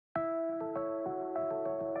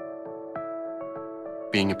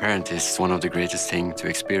Being a parent is one of the greatest things to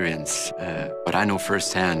experience, but I know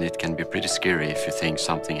firsthand it can be pretty scary if you think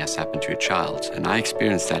something has happened to your child. And I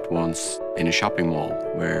experienced that once in a shopping mall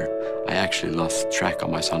where I actually lost track of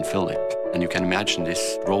my son Philip. And you can imagine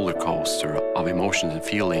this roller coaster of emotions and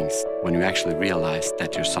feelings when you actually realize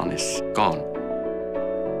that your son is gone.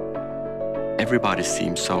 Everybody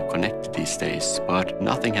seems so connected these days, but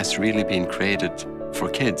nothing has really been created for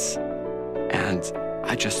kids. And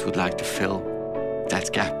I just would like to fill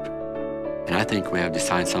that gap. And I think we have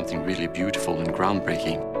designed something really beautiful and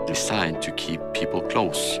groundbreaking, designed to keep people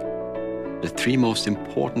close. The three most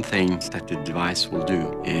important things that the device will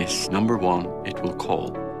do is, number one, it will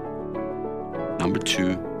call. Number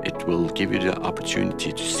two, it will give you the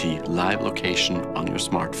opportunity to see live location on your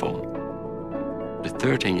smartphone. The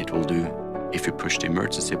third thing it will do, if you push the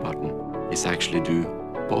emergency button, is actually do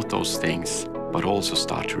both those things, but also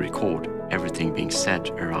start to record everything being said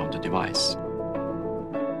around the device.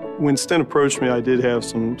 When Sten approached me, I did have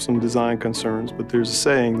some design concerns, but there's a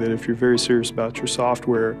saying that if you're very serious about your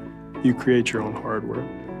software, you create your own hardware.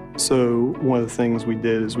 So one of the things we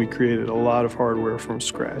did is we created a lot of hardware from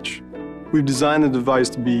scratch. We've designed the device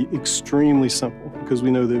to be extremely simple because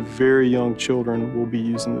we know that very young children will be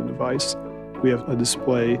using the device. We have a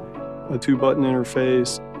display, a 2-button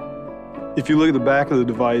interface. If you look at the back of the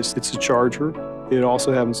device, it's a charger. It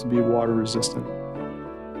also happens to be water resistant.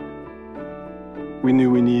 We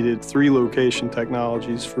knew we needed 3 location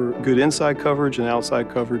technologies for good inside coverage and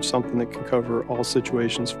outside coverage, something that can cover all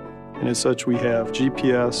situations. And as such, we have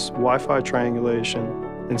GPS, Wi-Fi triangulation,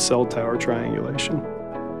 and cell tower triangulation.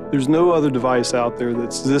 There's no other device out there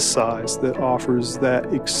that's this size that offers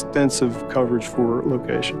that extensive coverage for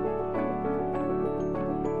location.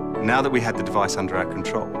 Now that we had the device under our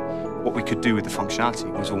control, what we could do with the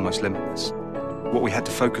functionality was almost limitless. What we had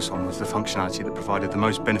to focus on was the functionality that provided the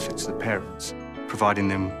most benefit to the parents, providing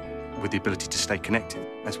them with the ability to stay connected,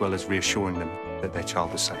 as well as reassuring them that their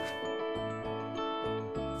child was safe.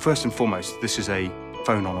 First and foremost, this is a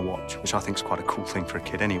phone on a watch, which I think is quite a cool thing for a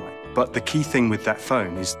kid anyway. But the key thing with that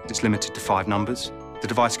phone is it's limited to 5 numbers. The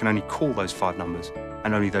device can only call those 5 numbers,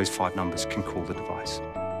 and only those 5 numbers can call the device.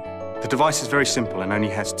 The device is very simple and only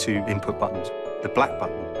has 2 input buttons. The black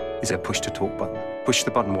button is a push-to-talk button. Push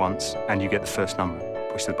the button once, and you get the first number.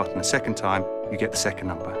 Push the button a second time, you get the second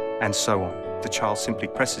number, and so on. The child simply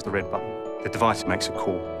presses the red button. The device makes a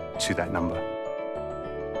call to that number.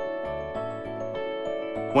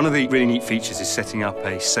 One of the really neat features is setting up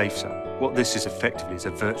a safe zone. What this is effectively is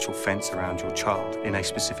a virtual fence around your child in a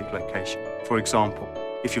specific location. For example,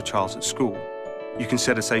 if your child's at school, you can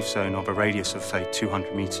set a safe zone of a radius of, say,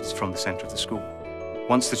 200 meters from the center of the school.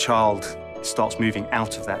 Once the child starts moving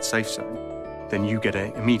out of that safe zone, then you get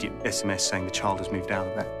an immediate SMS saying the child has moved out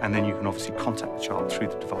of that, and then you can obviously contact the child through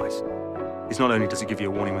the device. It's not only does it give you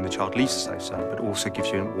a warning when the child leaves the safe zone, but also gives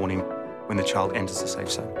you a warning when the child enters the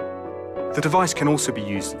safe zone. The device can also be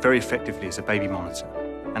used very effectively as a baby monitor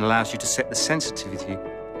and allows you to set the sensitivity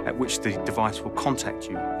at which the device will contact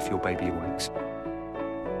you if your baby awakes.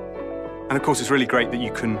 And of course, it's really great that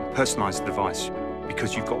you can personalize the device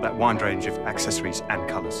because you've got that wide range of accessories and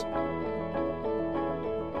colors.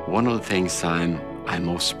 One of the things I'm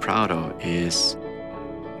most proud of is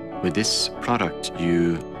with this product,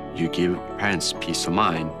 you give parents peace of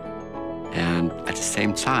mind, and at the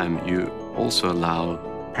same time, you also allow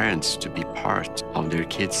parents to be part of their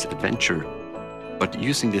kids' adventure. But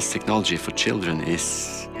using this technology for children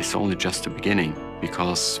is only just the beginning,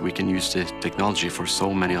 because we can use the technology for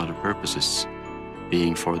so many other purposes,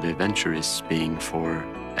 being for the adventurous, being for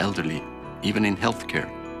elderly, even in healthcare,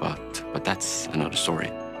 but that's another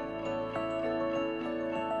story.